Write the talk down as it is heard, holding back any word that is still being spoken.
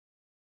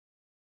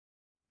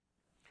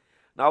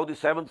Now the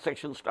 7th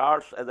section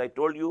starts, as I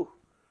told you,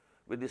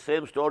 with the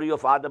same story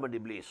of Adam and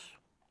Iblîs.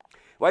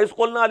 وَإِذْ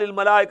قُلْنَا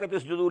لِلْمَلَائِكَةِ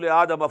اسْجُدُوا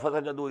لِآدَمَ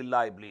فَسَجَدُوا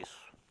إِلَّا إِبْلِيسَ.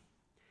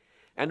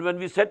 And when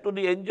we said to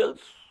the angels,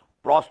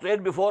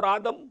 prostrate before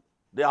Adam,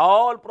 they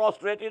all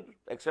prostrated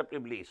except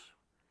Iblîs.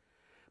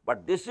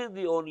 But this is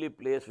the only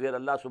place where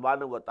Allah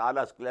subhanahu wa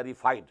ta'ala has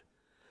clarified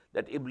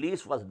that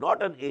Iblîs was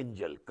not an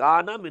angel.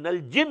 Kana minal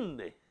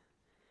jinn.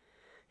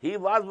 He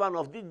was one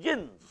of the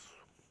jinns.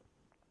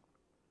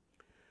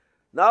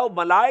 Now,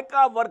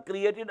 malaika were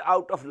created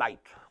out of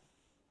light.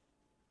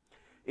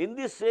 In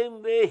the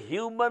same way,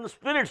 human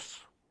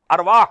spirits,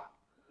 arwah,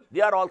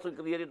 they are also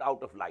created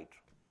out of light.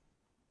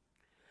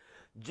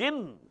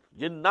 Jinn,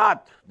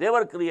 jinnat, they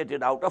were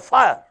created out of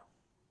fire.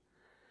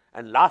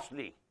 And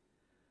lastly,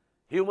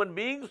 human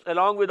beings,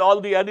 along with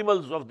all the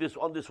animals of this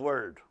on this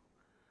world,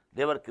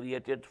 they were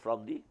created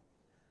from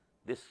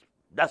this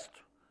dust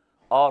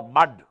or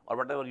mud or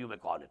whatever you may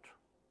call it,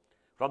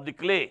 from the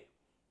clay.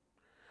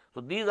 So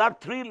these are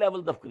 3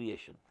 levels of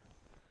creation.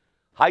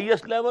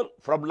 Highest level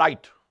from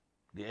light,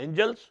 the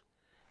angels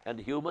and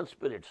human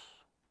spirits.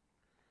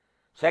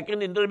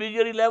 Second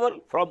intermediary level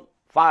from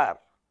fire,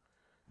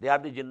 they are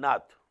the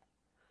jinnat.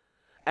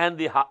 And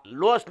the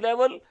lowest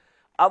level,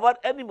 our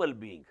animal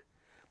being.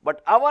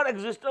 But our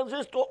existence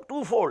is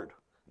twofold.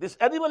 This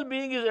animal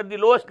being is at the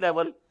lowest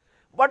level,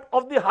 but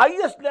of the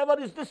highest level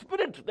is the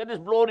spirit that is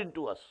blown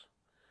into us.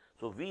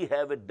 So we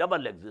have a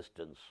double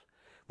existence.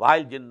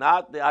 While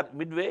jinnat, they are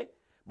midway,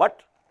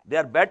 but they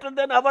are better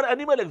than our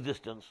animal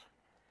existence.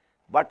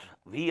 But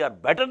we are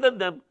better than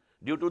them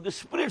due to the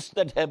spirits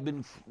that have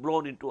been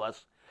blown into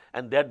us,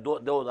 and that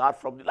those are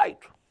from the light.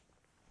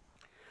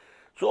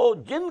 So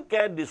jinn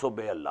can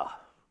disobey Allah.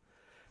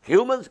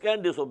 Humans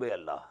can disobey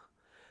Allah.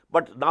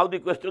 But now the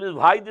question is,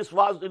 why this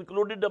was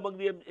included among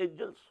the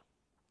angels?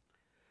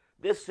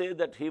 They say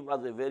that he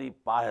was a very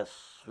pious,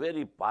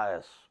 very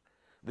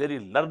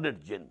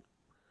learned jinn.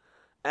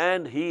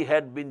 And he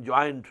had been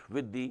joined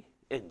with the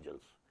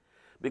angels.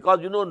 Because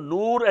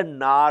Noor and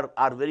Nar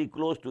are very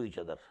close to each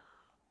other.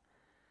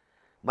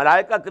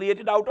 Malaika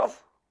created out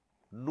of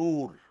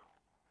Noor.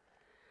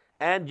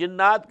 And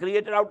Jinnat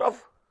created out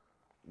of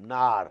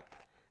Nar.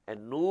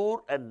 And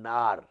Noor and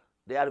Nar,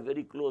 they are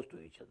very close to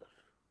each other.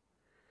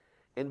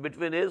 In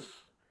between is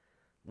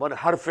one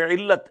harf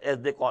illat, as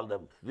they call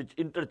them, which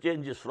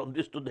interchanges from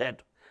this to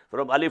that,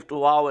 from alif to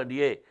waw and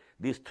ye.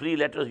 These 3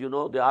 letters,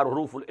 they are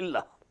huruful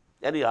illah.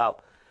 Anyhow,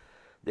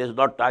 there is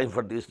not time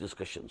for these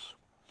discussions.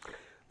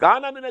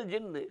 Kana min al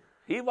jinn,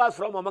 he was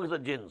from amongst the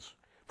jinns.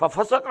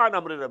 فَفَسَقَ عَنْ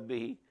أَمْرِ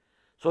رَبِّهِ.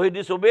 So he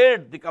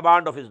disobeyed the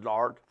command of his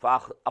Lord.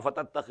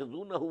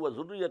 أَفَتَتَّخِذُونَهُ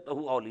وَذُرِّيَّتَهُ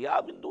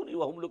أَوْلِيَاءَ مِن دُونِي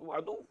وَهُمْ لَكُمْ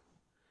عَدُوٌّ.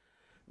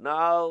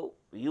 Now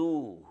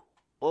you,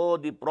 O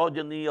the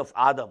progeny of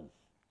Adam,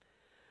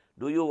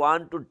 do you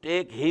want to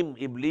take him,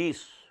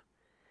 Iblîs,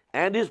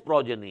 and his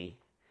progeny,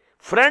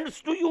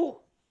 friends to you,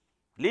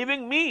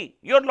 leaving me,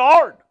 your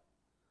Lord,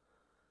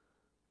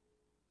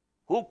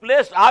 who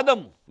placed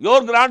Adam,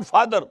 your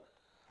grandfather,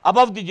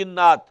 above the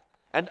jinnat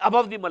and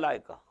above the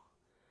malaika?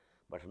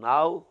 But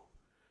now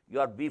you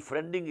are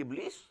befriending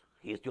Iblîs.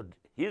 He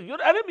is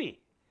your enemy.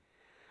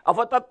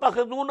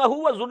 أَفَتَتَّخِذُونَهُ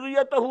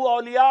وَذُرِّيَّتَهُ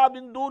أَوْلِيَاءَ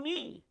مِن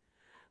دُونِي.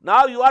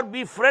 Now you are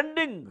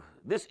befriending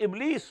this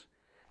Iblîs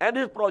and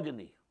his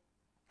progeny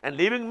and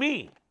leaving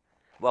me.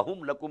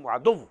 وَهُمْ لَكُمْ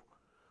عَدُوٌّ.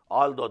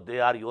 Although they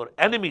are your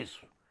enemies.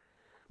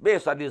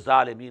 بِئْسَ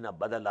لِلظَّالِمِينَ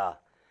بَدَلًا.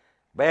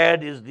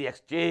 Bad is the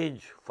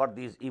exchange for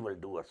these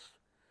evildoers.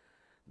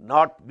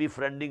 Not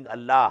befriending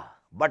Allah,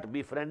 but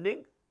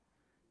befriending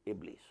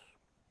Iblîs.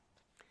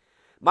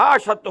 مَا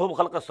أَشْهَدتُّهُمْ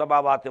خَلْقَ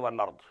السَّمَاوَاتِ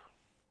وَالْأَرْضِ.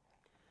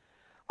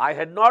 I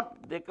had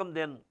not taken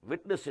then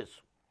witnesses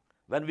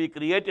when we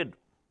created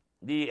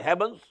the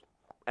heavens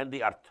and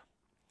the earth.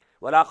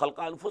 وَلَا خَلْقَ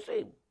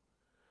أَنفُسِهِمْ.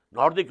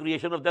 Nor the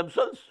creation of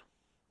themselves.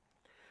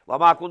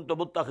 وَمَا كُنْتُ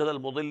مُتَّخِذَ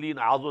الْمُضِلِّينَ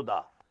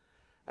عَضُدًا.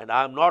 And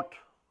I am not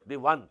the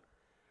one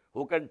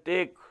who can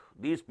take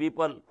these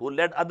people who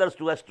led others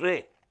to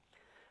astray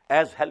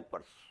as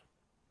helpers.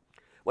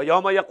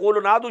 وَيَوْمَ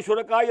يَقُولُ نَادُوا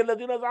شُرَكَائِيَ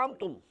الَّذِينَ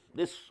زَعَمْتُمْ.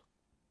 This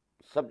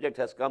subject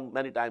has come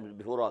many times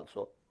before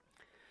also.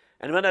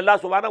 And when Allah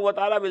subhanahu wa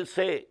ta'ala will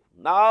say,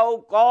 now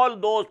call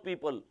those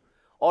people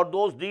or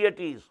those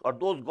deities or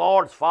those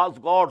gods, false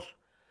gods,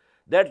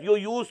 that you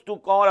used to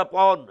call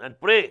upon and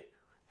pray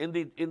in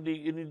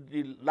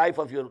the life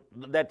of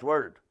that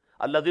world.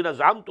 الَّذِينَ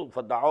زَعَمْتُمْ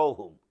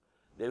فَدَّعُوهُمْ.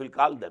 They will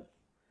call them.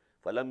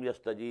 فَلَمْ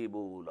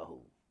يَسْتَجِيبُوا لَهُمْ.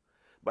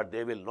 But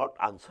they will not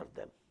answer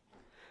them.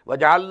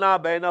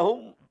 وَجَعَلْنَا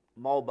بَيْنَهُمْ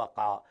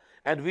مَوْبَقًا.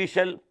 And we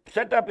shall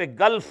set up a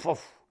gulf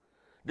of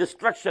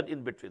destruction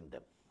in between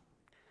them.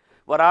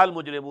 وَرَأَى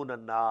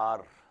الْمُجْرِمُونَ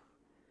النَّارِ.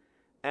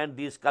 And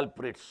these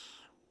culprits,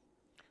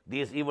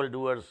 these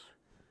evildoers,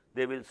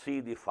 they will see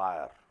the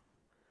fire.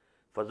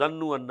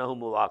 فَظَنُّوا أَنَّهُمْ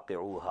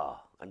مُوَاقِعُوهَا.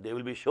 And they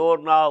will be sure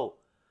now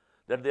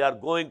that they are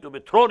going to be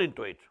thrown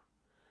into it.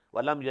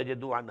 وَلَمْ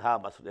يَجِدُوا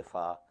عَنْهَا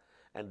مَصْرِفًا.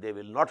 And they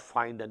will not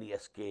find any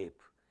escape,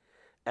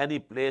 any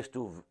place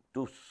to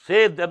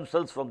save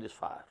themselves from this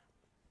fire.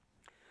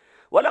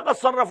 وَلَقَدْ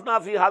صَرَّفْنَا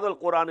فِي هَذَا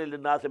الْقُرْآنِ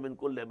لِلنَّاسِ مِنْ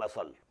كُلِّ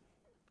مَثَلٍ.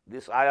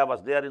 This ayah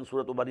was there in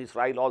Surah Bani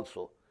Israel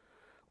also.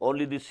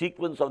 Only the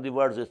sequence of the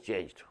words is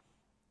changed.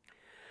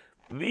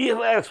 We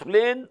have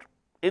explained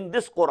in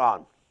this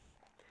Quran,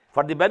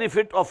 for the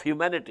benefit of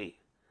humanity,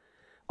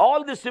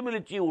 all the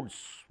similitudes,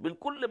 bil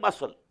kulli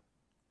masal,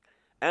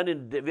 and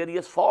in the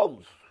various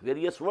forms,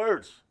 various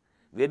words,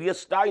 various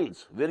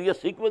styles,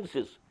 various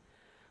sequences.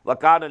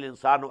 وَكَانَ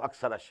الْإِنسَانُ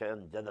أَكْثَرَ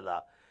شَيْءٍ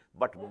جَدَلًا.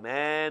 But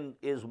man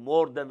is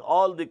more than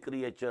all the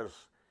creatures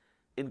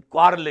in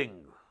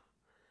quarreling.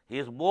 He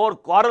is more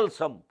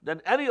quarrelsome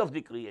than any of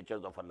the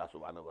creatures of Allah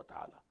subhanahu wa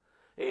ta'ala.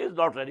 He is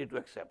not ready to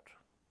accept.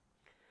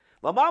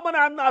 وَمَا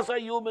مَنَعَ النَّاسَ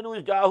أَن يُؤْمِنُوا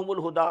إِذْ جَاءَهُمُ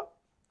الْهُدَى.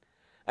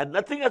 And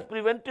nothing has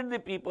prevented the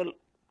people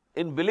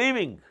in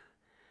believing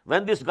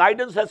when this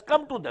guidance has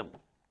come to them.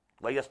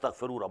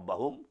 وَيَسْتَغْفِرُوا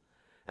رَبَّهُمْ.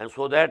 And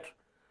so that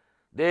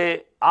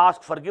they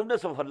ask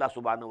forgiveness of Allah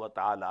subhanahu wa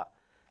ta'ala.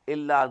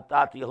 إِلَّا أَن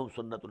تَأْتِيَهُمْ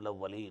سُنَّةُ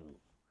الْأَوَّلِينَ.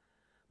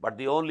 But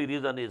the only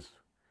reason is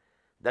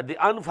that the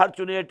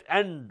unfortunate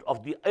end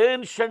of the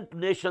ancient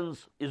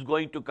nations is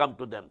going to come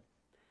to them.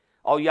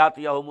 أَوْ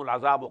يَأْتِيَهُمُ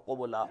الْعَذَابُ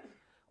قُبُلًا.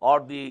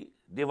 Or the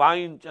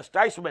divine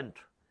chastisement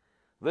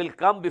will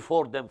come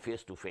before them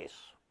face to face.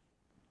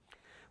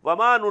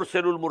 وَمَا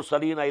نُرْسِلُ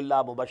الْمُرْسَلِينَ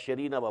إِلَّا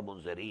مُبَشِّرِينَ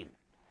وَمُنذِرِينَ.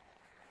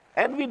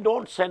 And we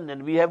don't send,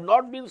 and we have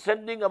not been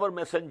sending our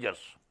messengers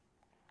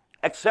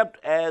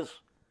except as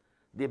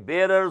the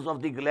bearers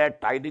of the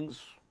glad tidings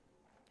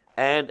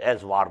and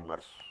as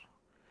warners.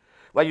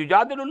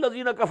 وَيُجَادِلُ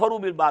الَّذِينَ كَفَرُوا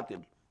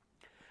بِالْبَاطِلِ.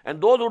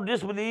 And those who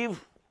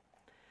disbelieve,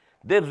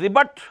 they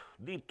rebut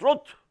the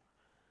truth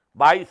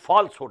by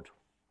falsehood.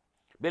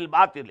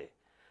 بِالْبَاطِلِ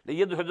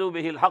لِيَدْحِضُوا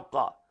بِهِ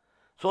الْحَقَّ.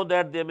 So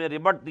that they may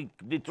rebut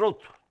the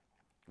truth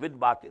with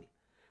batil.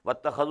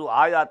 وَاتَّخَذُوا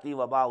آيَاتِي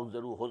وَمَا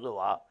أُنزِلُوا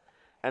هُزُوًا.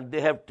 And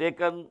they have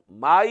taken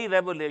my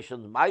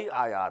revelations, my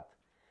ayat,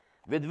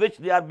 with which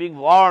they are being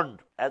warned,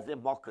 as a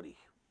mockery,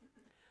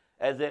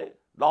 as a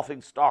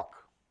laughing stock.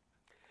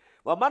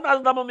 وَمَنْ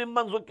أَظْلَمُ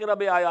مِمَّنْ ذُكِّرَ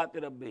بِآيَاتِ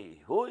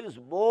رَبِّهِ. Who is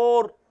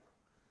more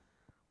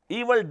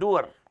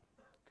evildoer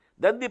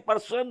than the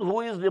person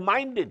who is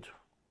reminded,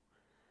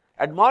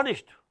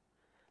 admonished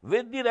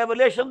with the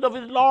revelations of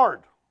his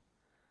Lord?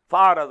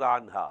 فَأَعْرَضَ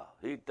عَنْهَا.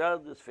 He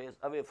turns his face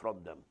away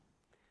from them.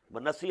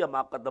 وَنَسِيَ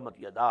مَا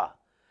قَدَّمَتْ يَدَاهُ.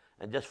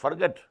 And just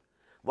forget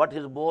what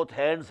his both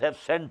hands have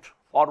sent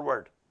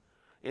forward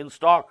in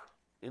stock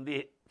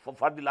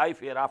for the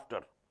life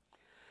hereafter.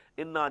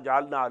 إِنَّا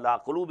جَعَلْنَا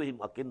عَلَىٰ قُلُوبِهِمْ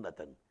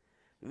أَكِنَّةً.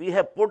 We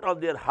have put on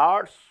their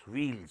hearts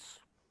wheels.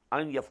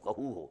 أَن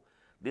يَفْقَهُوهُ.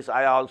 This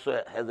ayah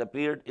also has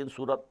appeared in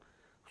Surah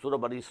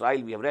Bani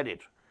Israel. We have read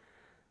it.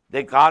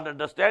 They can't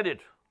understand it.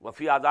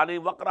 وَفِي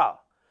آذَانِهِمْ وَقْرًا.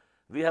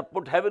 We have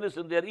put heaviness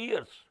in their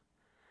ears.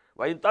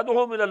 وَإِن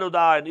تَدْعُوهُمْ إِلَى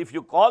الْهُدَىٰ. And if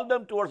you call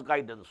them towards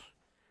guidance,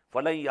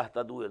 فَلَن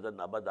يَهْتَدُوا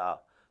إِذًا أَبَدًا.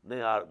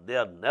 They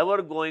are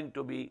never going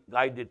to be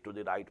guided to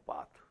the right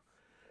path.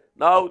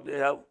 Now they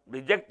have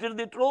rejected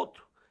the truth,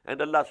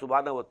 and Allah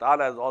subhanahu wa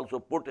ta'ala has also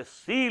put a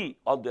seal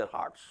on their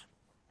hearts.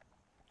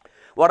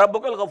 وَرَبُّكَ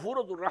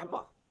الْغَفُورُ ذُو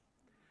الرَّحْمَةِ.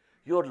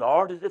 Your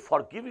Lord is a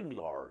forgiving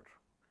Lord,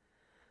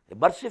 a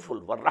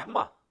merciful.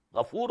 وَالرَّحْمَةِ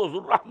غَفُورُ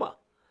ذُو الرَّحْمَةِ.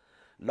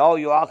 لَوْ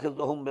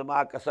يُؤَاخِذُهُمْ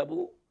بِمَا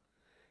كَسَبُوا.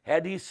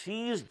 Had He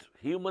seized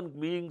human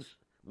beings,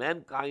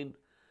 mankind,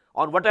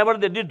 on whatever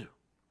they did.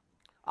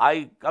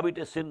 I commit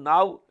a sin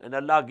now, and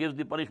Allah gives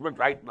the punishment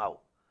right now.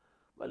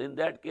 Well, in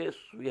that case,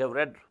 we have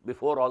read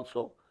before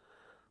also,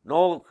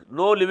 no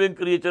living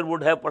creature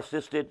would have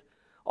persisted,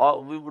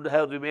 or we would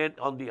have remained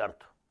on the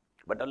earth.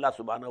 But Allah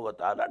subhanahu wa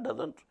ta'ala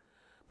doesn't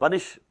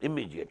punish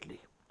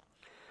immediately.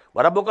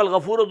 وَرَبُّكَ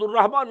الْغَفُورُ ذُو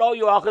الرَّحْمَةِ لَوْ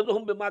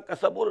يُؤَاخِذُهُمْ بِمَا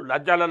كَسَبُوا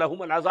لَجَّعَلَ لَهُمُ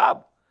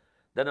الْعَذَابَ.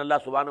 Then Allah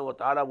subhanahu wa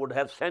ta'ala would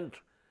have sent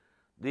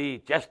the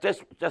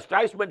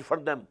chastisement for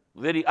them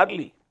very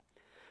early.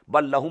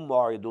 بَلْ لَهُمْ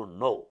مَوْعِدٌ.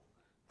 No.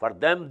 For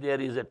them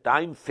there is a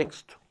time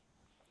fixed.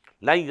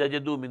 لَن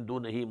يَجِدُوا مِن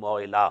دُونِهِ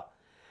مَوْئِلًا.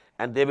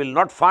 And they will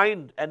not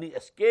find any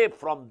escape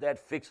from that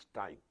fixed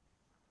time.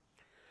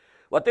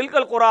 وَتِلْكَ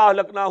الْقُرَىٰ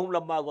أَهْلَكْنَاهُمْ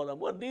لَمَّا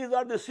ظَلَمُوا. And these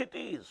are the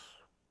cities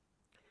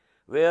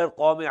where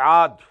Qawm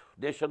Ad,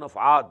 nation of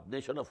Ad,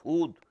 nation of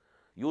Hud,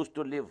 used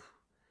to live.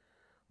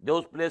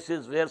 Those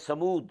places where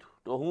Samud,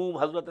 to whom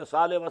Hazrat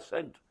Saleh was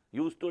sent,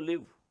 used to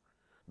live.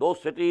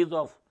 Those cities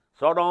of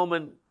Sodom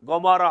and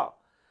Gomorrah,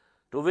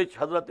 to which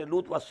Hazrat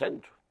Lut was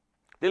sent.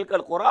 تِلْكَ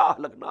الْقُرَىٰ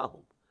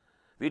أَهْلَكْنَاهُمْ.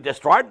 We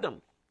destroyed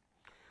them.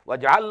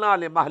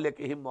 وَجَعَلْنَا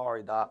لِمَهْلِكِهِمْ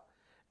مَوْعِدًا.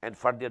 And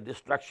for their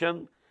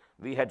destruction,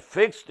 we had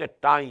fixed a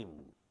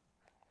time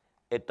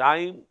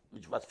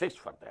which was fixed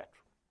for that.